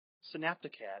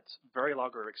SynaptiCAD's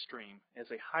Verilog Extreme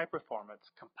is a high-performance,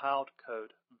 compiled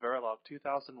code Verilog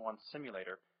 2001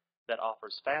 simulator that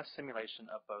offers fast simulation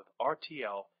of both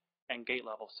RTL and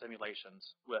gate-level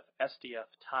simulations with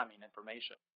SDF timing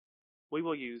information. We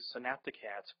will use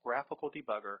SynaptiCAD's graphical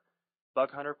debugger,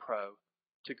 BugHunter Pro,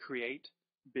 to create,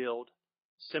 build,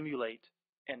 simulate,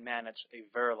 and manage a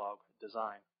Verilog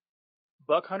design.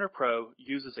 BugHunter Pro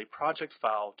uses a project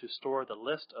file to store the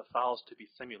list of files to be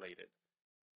simulated.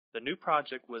 The new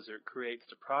project wizard creates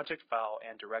the project file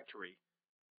and directory.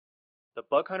 The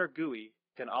BugHunter GUI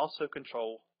can also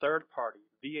control third-party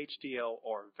VHDL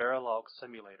or Verilog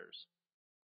simulators.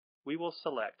 We will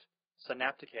select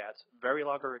SynaptiCAD's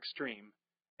Verilog Extreme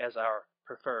as our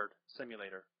preferred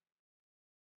simulator.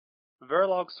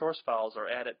 Verilog source files are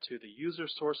added to the User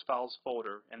Source Files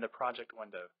folder in the project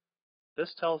window.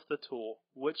 This tells the tool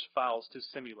which files to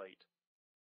simulate.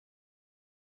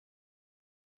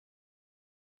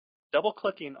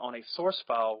 Double-clicking on a source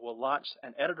file will launch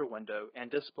an editor window and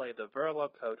display the Verilog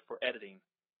code for editing.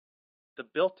 The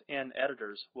built-in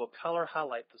editors will color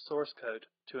highlight the source code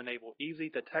to enable easy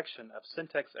detection of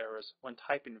syntax errors when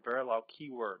typing Verilog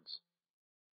keywords.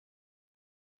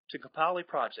 To compile a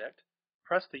project,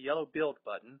 press the yellow Build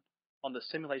button on the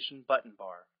simulation button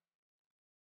bar.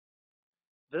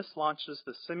 This launches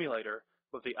the simulator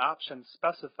with the options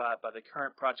specified by the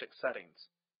current project settings.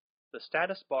 The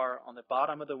status bar on the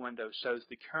bottom of the window shows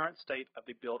the current state of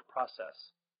the build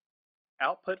process.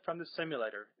 Output from the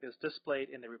simulator is displayed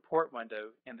in the report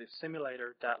window in the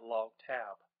simulator.log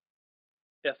tab.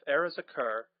 If errors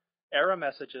occur, error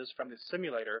messages from the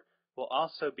simulator will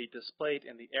also be displayed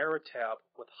in the error tab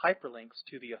with hyperlinks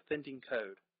to the offending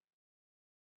code.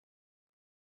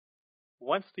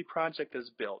 Once the project is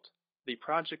built, the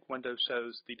project window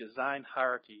shows the design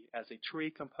hierarchy as a tree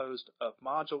composed of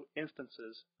module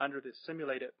instances under the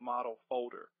simulated model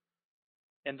folder.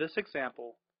 In this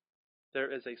example,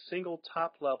 there is a single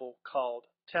top level called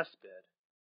TestBid.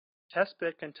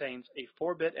 TestBid contains a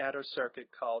 4-bit adder circuit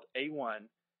called A1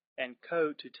 and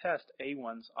code to test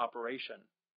A1's operation.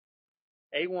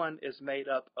 A1 is made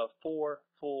up of 4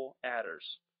 full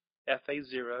adders,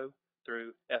 FA0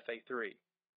 through FA3.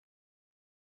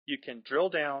 You can drill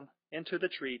down into the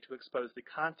tree to expose the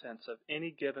contents of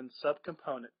any given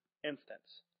subcomponent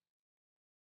instance.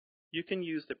 You can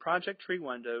use the project tree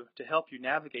window to help you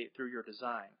navigate through your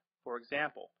design. For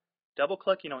example,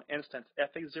 double-clicking on instance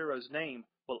FA0's name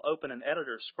will open an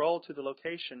editor scroll to the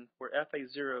location where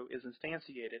FA0 is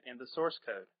instantiated in the source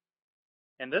code.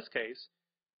 In this case,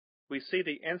 we see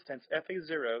the instance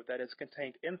FA0 that is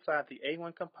contained inside the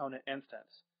A1 component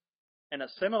instance. In a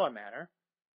similar manner,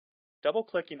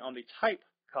 double-clicking on the type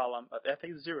column of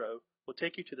FA0 will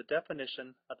take you to the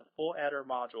definition of the full adder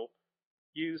module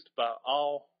used by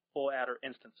all full adder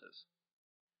instances.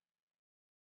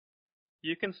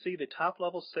 You can see the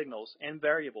top-level signals and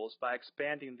variables by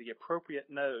expanding the appropriate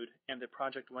node in the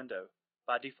project window.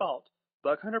 By default,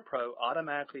 BugHunter Pro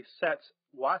automatically sets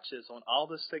watches on all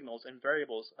the signals and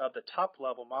variables of the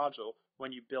top-level module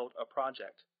when you build a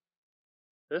project.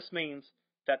 This means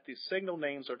that the signal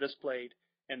names are displayed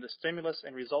in the stimulus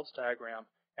and results diagram,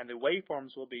 and the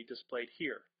waveforms will be displayed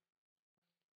here.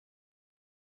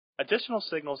 Additional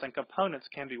signals and components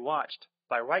can be watched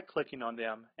by right-clicking on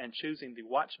them and choosing the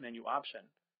Watch menu option.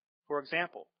 For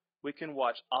example, we can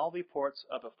watch all the ports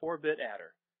of a 4-bit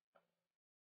adder.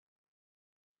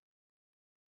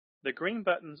 The green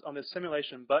buttons on the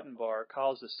simulation button bar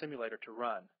cause the simulator to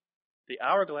run. The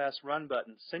hourglass run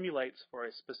button simulates for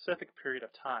a specific period of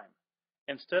time.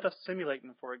 Instead of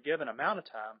simulating for a given amount of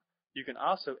time, you can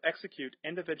also execute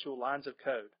individual lines of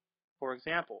code. For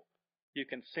example, you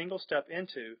can single step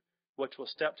into, which will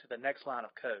step to the next line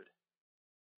of code.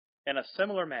 In a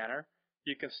similar manner,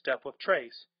 you can step with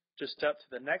trace to step to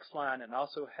the next line and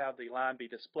also have the line be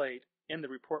displayed in the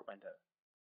report window.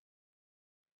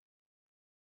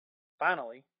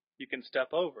 Finally, you can step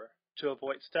over to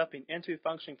avoid stepping into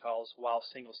function calls while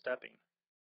single stepping.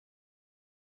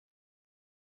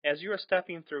 As you are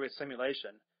stepping through a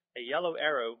simulation, a yellow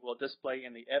arrow will display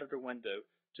in the editor window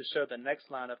to show the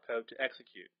next line of code to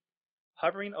execute.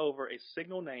 Hovering over a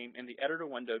signal name in the editor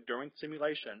window during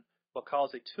simulation will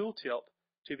cause a tooltip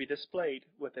to be displayed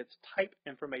with its type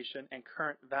information and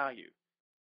current value.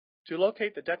 To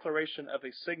locate the declaration of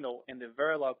a signal in the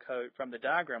Verilog code from the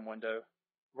diagram window,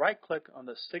 right-click on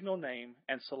the signal name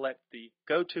and select the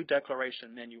Go to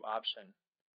Declaration menu option.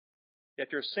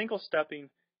 If you're single-stepping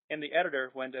in the editor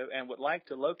window and would like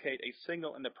to locate a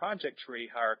signal in the project tree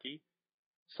hierarchy,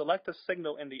 select the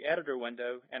signal in the editor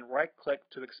window and right-click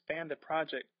to expand the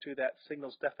project to that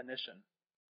signal's definition.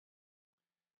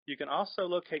 You can also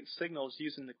locate signals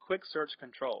using the Quick Search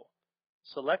control.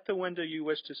 Select the window you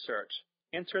wish to search,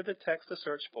 enter the text to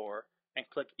search for, and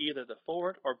click either the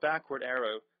forward or backward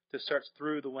arrow to search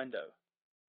through the window.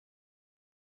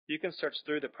 You can search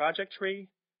through the project tree,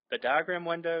 the diagram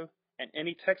window, and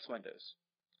any text windows.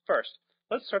 First,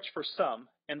 let's search for sum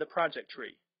in the project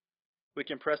tree. We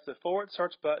can press the forward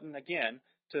search button again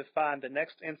to find the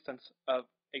next instance of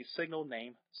a signal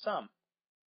named sum.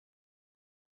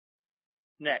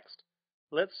 Next,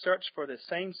 let's search for the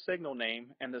same signal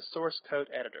name in the source code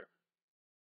editor.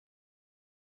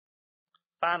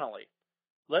 Finally,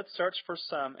 let's search for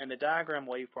sum in the diagram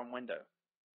waveform window.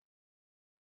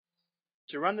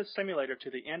 To run the simulator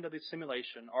to the end of the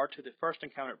simulation or to the first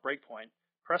encountered breakpoint,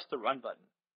 press the Run button.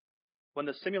 When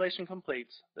the simulation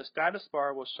completes, the status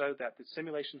bar will show that the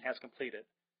simulation has completed.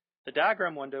 The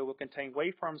diagram window will contain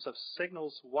waveforms of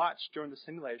signals watched during the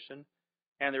simulation,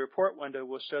 and the report window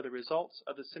will show the results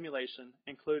of the simulation,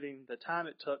 including the time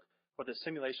it took for the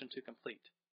simulation to complete.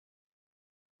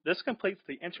 This completes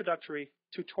the introductory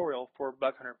tutorial for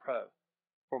BugHunter Pro.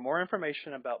 For more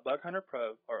information about BugHunter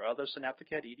Pro or other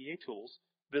SynaptiCAD EDA tools,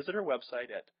 visit our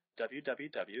website at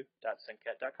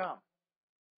www.syncad.com.